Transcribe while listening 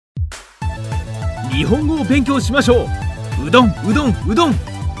日本語を勉強しましょう。うどんうどんうどん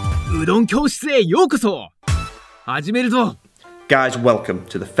うどん教室へようこそ。始めるぞ。 Guys, welcome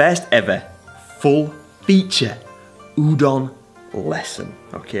to the first ever full feature udon lesson.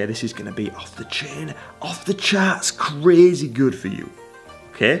 Okay, this is going to be off the chain, off the charts, crazy good for you.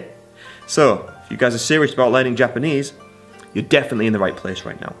 Okay, so if you guys are serious about learning Japanese, you're definitely in the right place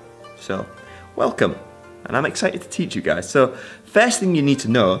right now. So, welcome, and I'm excited to teach you guys. So, first thing you need to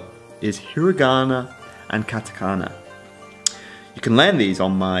know is hiragana and katakana. You can learn these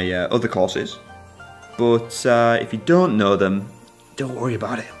on my other courses, but if you don't know them, don't worry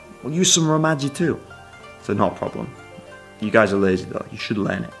about it. We'll use some Romaji too, so not a problem. You guys are lazy though, you should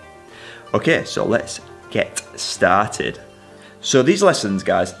learn it. Okay, so let's get started. So these lessons,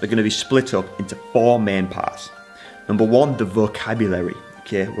 guys, they're going to be split up into 4 main parts. Number 1, the vocabulary.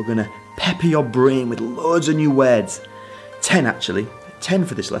 Okay, we're going to pepper your brain with loads of new words. 10 actually, 10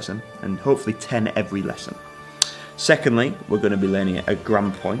 for this lesson, and hopefully 10 every lesson. Secondly, we're going to be learning a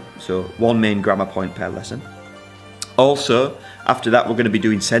grammar point, so 1 main grammar point per lesson. Also, after that, we're going to be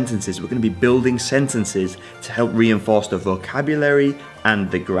doing sentences. We're going to be building sentences to help reinforce the vocabulary and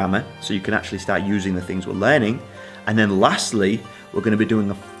the grammar, so you can actually start using the things we're learning. And then lastly, we're going to be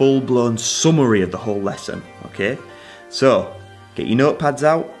doing a full-blown summary of the whole lesson, okay? So, get your notepads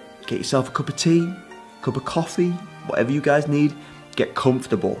out, get yourself a cup of tea, cup of coffee, whatever you guys need, get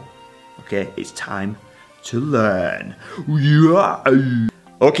comfortable, okay? It's time to learn. Yeah.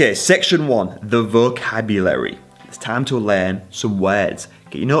 Okay, section 1, the vocabulary. It's time to learn some words.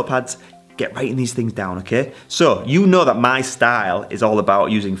 Get your notepads, get writing these things down, okay? So, you know that my style is all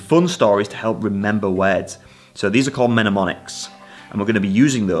about using fun stories to help remember words. So these are called mnemonics, and we're going to be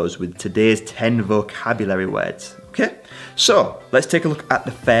using those with today's 10 vocabulary words, okay? So, let's take a look at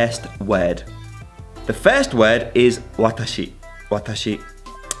the first word. The first word is watashi, watashi,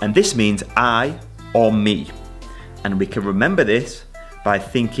 and this means I or me. And we can remember this by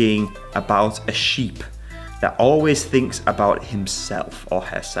thinking about a sheep that always thinks about himself or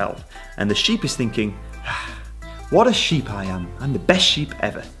herself. And the sheep is thinking, ah, what a sheep I am. I'm the best sheep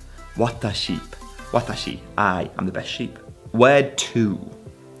ever. Watashi, watashi, I am the best sheep. Word 2,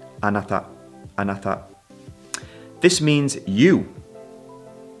 anata, anata. This means you.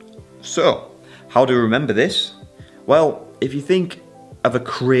 So, how do we remember this? Well, if you think of a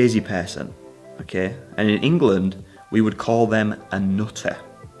crazy person, okay, and in England, we would call them a nutter.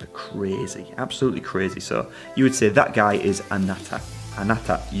 They're crazy, absolutely crazy. So, you would say that guy is a natta.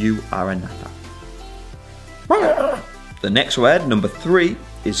 Anata, you are a natta. The next word, number 3,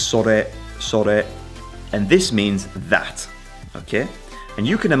 is sore, sore, and this means that, okay? And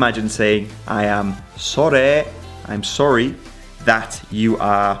you can imagine saying, I am sorry, I'm sorry that you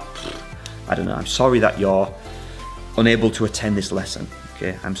are, I don't know, I'm sorry that you're unable to attend this lesson,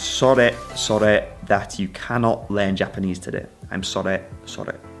 okay? I'm sorry, sorry that you cannot learn Japanese today. I'm sorry,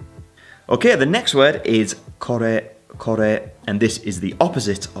 sorry. Okay, the next word is kore, kore, and this is the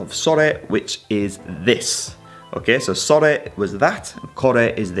opposite of sore, which is this. Okay, so sore was that, and kore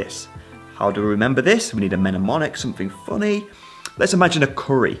is this. How do we remember this? We need a mnemonic, something funny. Let's imagine a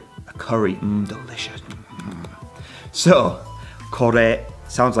curry. A curry, delicious. So, kore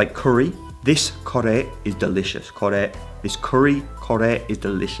sounds like curry. This kore is delicious. Kore, this curry, kore is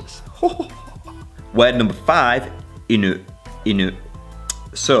delicious. Word number 5, inu, inu.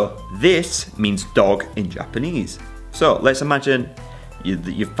 So, this means dog in Japanese. So, let's imagine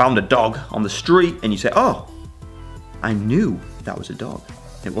you found a dog on the street and you say, oh, I knew that was a dog.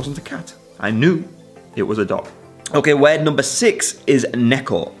 It wasn't a cat. I knew it was a dog. Okay, word number 6 is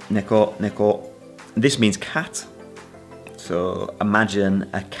neko. Neko, neko. This means cat. So imagine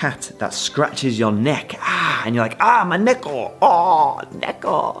a cat that scratches your neck. Ah, and you're like, ah, my neko. Oh,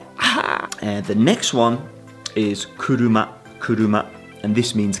 neko. Ah. And the next one is kuruma, kuruma. And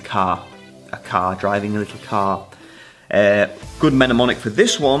this means car. A car, driving a little car. Good mnemonic for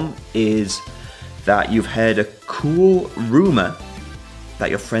this one is that you've heard a cool rumor that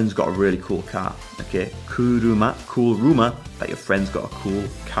your friend's got a really cool car, okay? Kuruma, cool rumor that your friend's got a cool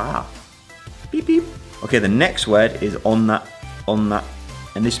car. Beep, beep. Okay, the next word is onna, onna,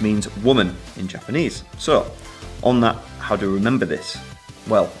 and this means woman in Japanese. So, onna, how do we remember this?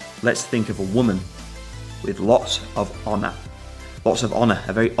 Well, let's think of a woman with lots of honor. Lots of honor,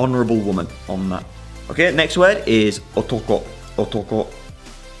 a very honorable woman, onna. Okay, next word is otoko, otoko,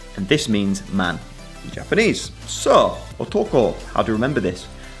 and this means man in Japanese. So, otoko, how do you remember this?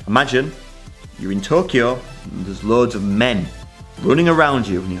 Imagine you're in Tokyo and there's loads of men running around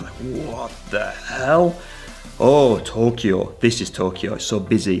you and you're like, what the hell? Oh, Tokyo, this is Tokyo, it's so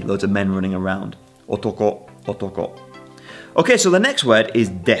busy, loads of men running around. Otoko, otoko. Okay, so the next word is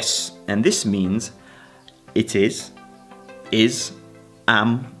des, and this means it is,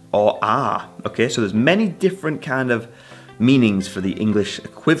 am, or are. Okay, so there's many different kind of meanings for the English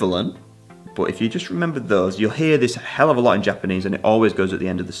equivalent, but if you just remember those, you'll hear this a hell of a lot in Japanese, and it always goes at the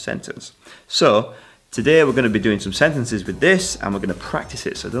end of the sentence. So today we're going to be doing some sentences with this, and we're going to practice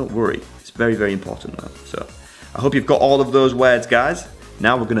it, so don't worry. It's very, very important though. So I hope you've got all of those words, guys.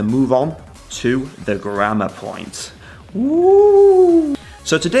 Now we're going to move on to the grammar points. Woo!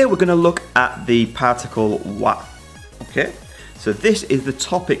 So today we're going to look at the particle wa. Okay, so this is the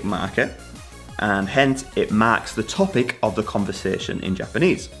topic marker, and hence it marks the topic of the conversation in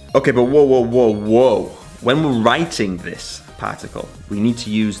Japanese. Okay, but whoa. When we're writing this particle, we need to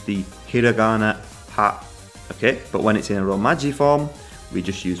use the hiragana ha. Okay, but when it's in a romaji form, we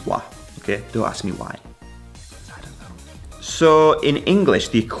just use wa. Okay, don't ask me why. I don't know. So in English,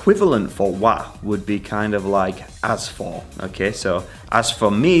 the equivalent for wa would be kind of like as for. Okay, so as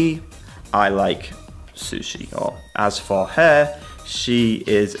for me, I like sushi, or as for her, she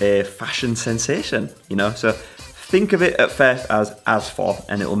is a fashion sensation, you know? So think of it at first as for,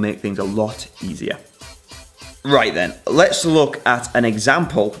 and it will make things a lot easier. Right then, let's look at an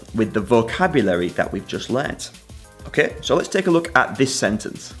example with the vocabulary that we've just learnt. Okay, so let's take a look at this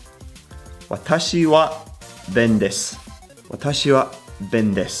sentence. Watashi wa ben desu. Watashi wa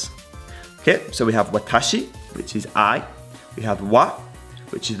ben desu. Okay, so we have watashi, which is I. We have wa,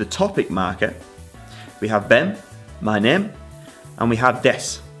 which is the topic marker. We have ben, my name. And we have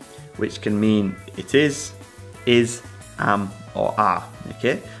des, which can mean it is, am, or are.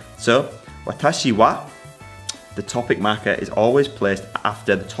 Okay, so watashi wa, the topic marker is always placed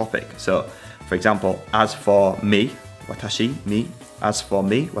after the topic. So, for example, as for me, watashi, me. As for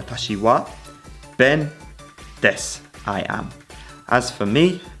me, watashi wa ben des, I am. As for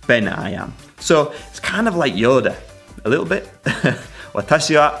me, ben I am. So it's kind of like Yoda, a little bit.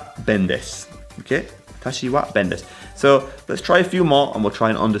 Watashi wa ben desu. Okay, watashi wa ben desu. So let's try a few more, and we'll try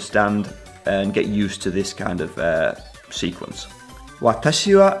and understand and get used to this kind of sequence.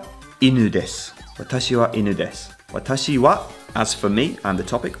 Watashi wa inu desu. Watashi wa inu desu. Watashi wa, as for me, and the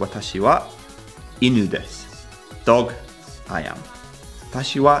topic, watashi wa inu desu. Dog, I am.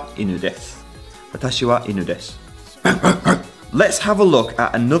 Watashi wa inu desu. Watashi wa inu desu. Let's have a look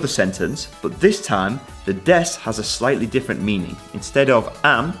at another sentence, but this time the des has a slightly different meaning. Instead of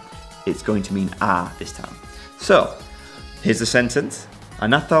am, it's going to mean are this time. So, here's the sentence.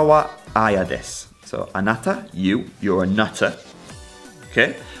 Anata wa aya desu. So, anata, you're a nutter.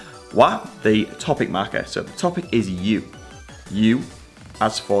 Okay. Wa, the topic marker. So, the topic is you. You,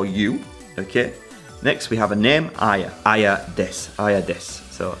 as for you. Okay. Next, we have a name, aya. Aya desu. Aya desu.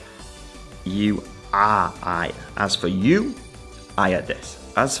 So, you are aya. As for you, aya desu.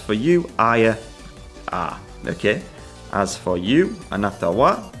 As for you, aya are. Okay. As for you, anata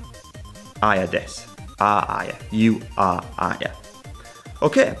wa aya desu. Aya. You are aya.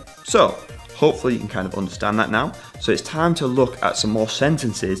 Okay, so hopefully you can kind of understand that now. So it's time to look at some more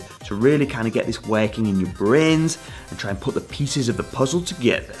sentences to really kind of get this working in your brains and try and put the pieces of the puzzle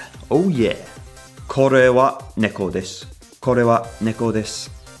together. Oh yeah. Kore wa neko desu. Kore wa neko desu.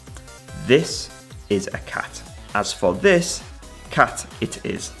 This is a cat. As for this, cat it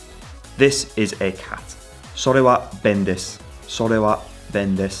is. This is a cat. Sore wa ben desu. Sore wa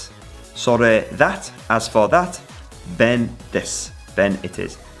ben desu. Sore, that. As for that, ben desu. Ben it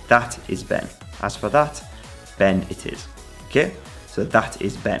is. That is ben. As for that, ben it is. Okay? So that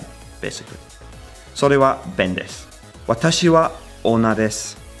is ben, basically. Sore wa ben desu. Watashi wa onna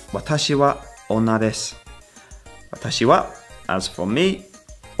desu. Watashi wa onna desu. Watashi wa, as for me,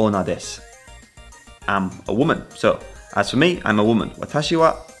 onna desu. I'm a woman. So, as for me, I'm a woman. Watashi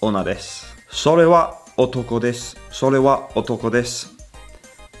wa onna desu. Sore wa otoko desu. Sore wa otoko desu.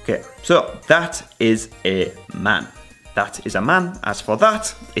 Okay, so that is a man. That is a man. As for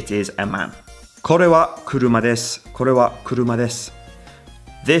that, it is a man. Kore wa kuruma desu. Kore wa kuruma desu.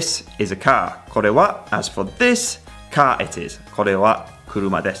 This is a car. Kore wa, as for this, car it is. Kore wa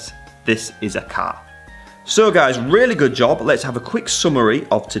kuruma desu. This is a car. So guys, really good job. Let's have a quick summary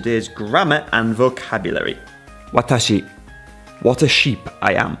of today's grammar and vocabulary. Watashi. What a sheep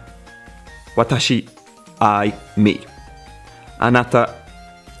I am. Watashi. I, me. Anata.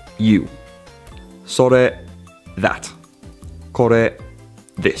 You. Sore, that. Kore,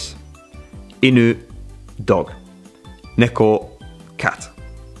 this. Inu, dog. Neko, cat.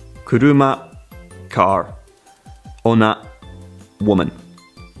 Kuruma, car. Onna, woman.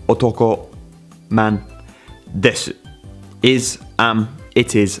 Otoko, man. Desu, is, am,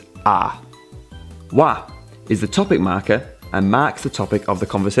 it is, are. Wa is the topic marker and marks the topic of the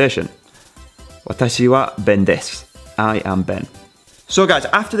conversation. Watashi wa ben desu. I am Ben. So guys,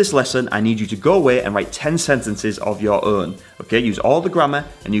 after this lesson, I need you to go away and write 10 sentences of your own. Okay, use all the grammar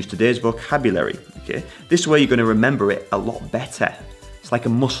and use today's vocabulary. Okay, this way you're going to remember it a lot better. It's like a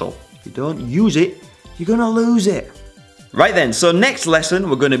muscle. If you don't use it, you're going to lose it. Right then, so next lesson,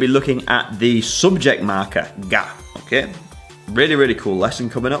 we're going to be looking at the subject marker, ga. Okay, really cool lesson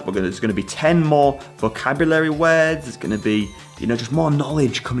coming up. There's going to be 10 more vocabulary words. There's going to be, just more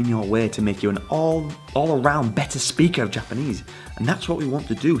knowledge coming your way to make you an all-around better speaker of Japanese. And that's what we want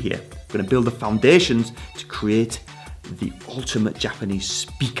to do here. We're going to build the foundations to create the ultimate Japanese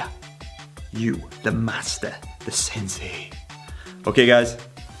speaker. You, the master, the sensei. Okay guys,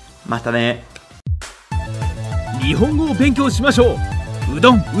 mata ne. 日本語を勉強しましょう。う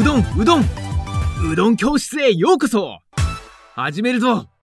どん教室へようこそ。始めるぞ。